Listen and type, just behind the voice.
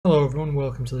Hello everyone,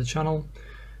 welcome to the channel.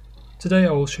 Today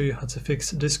I will show you how to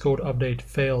fix Discord update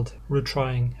failed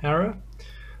retrying error.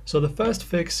 So the first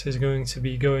fix is going to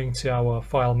be going to our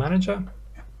file manager.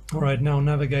 Alright, now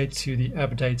navigate to the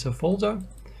app data folder,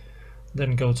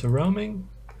 then go to roaming,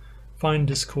 find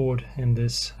Discord in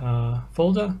this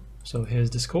folder, so here's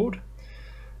Discord,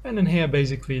 and in here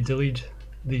basically delete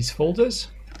these folders: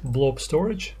 blob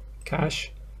storage,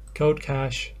 cache, code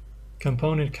cache,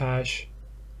 component cache,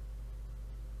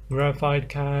 graphite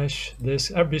cache,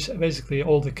 basically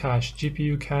all the cache,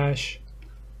 GPU cache.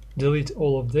 Delete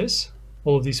all of this,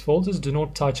 all of these folders. Do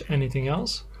not touch anything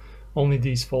else, only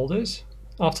these folders.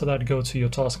 After that, go to your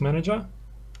task manager.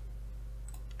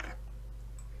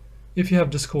 If you have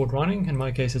Discord running, in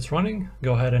my case it's running,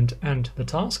 go ahead and end the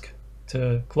task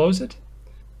to close it,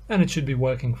 and it should be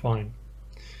working fine.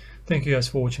 Thank you guys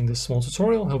for watching this small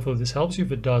tutorial. Hopefully this helps you.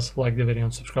 If it does, like the video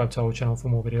and subscribe to our channel for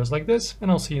more videos like this, and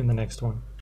I'll see you in the next one.